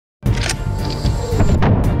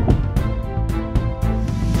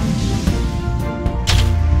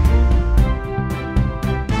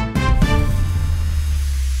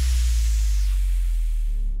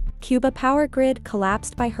Cuba power grid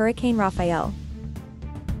collapsed by Hurricane Rafael.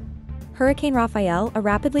 Hurricane Rafael, a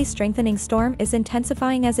rapidly strengthening storm, is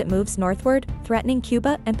intensifying as it moves northward, threatening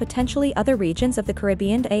Cuba and potentially other regions of the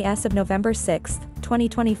Caribbean. As of November 6,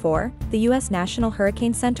 2024, the U.S. National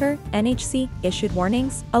Hurricane Center, NHC, issued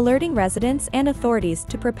warnings, alerting residents and authorities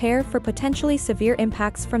to prepare for potentially severe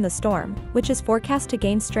impacts from the storm, which is forecast to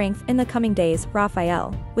gain strength in the coming days.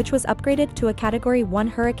 Rafael, which was upgraded to a Category 1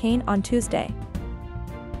 hurricane on Tuesday.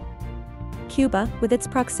 Cuba, with its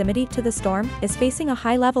proximity to the storm, is facing a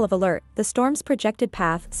high level of alert. The storm's projected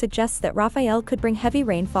path suggests that Rafael could bring heavy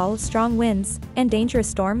rainfall, strong winds, and dangerous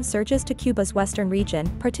storm surges to Cuba's western region,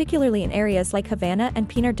 particularly in areas like Havana and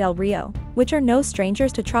Pinar del Rio, which are no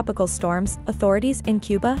strangers to tropical storms. Authorities in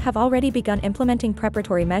Cuba have already begun implementing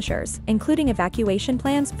preparatory measures, including evacuation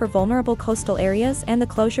plans for vulnerable coastal areas and the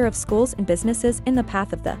closure of schools and businesses in the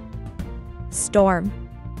path of the storm.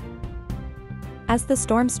 As the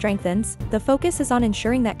storm strengthens, the focus is on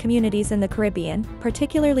ensuring that communities in the Caribbean,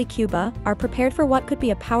 particularly Cuba, are prepared for what could be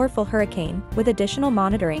a powerful hurricane. With additional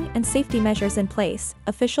monitoring and safety measures in place,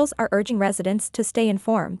 officials are urging residents to stay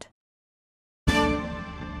informed.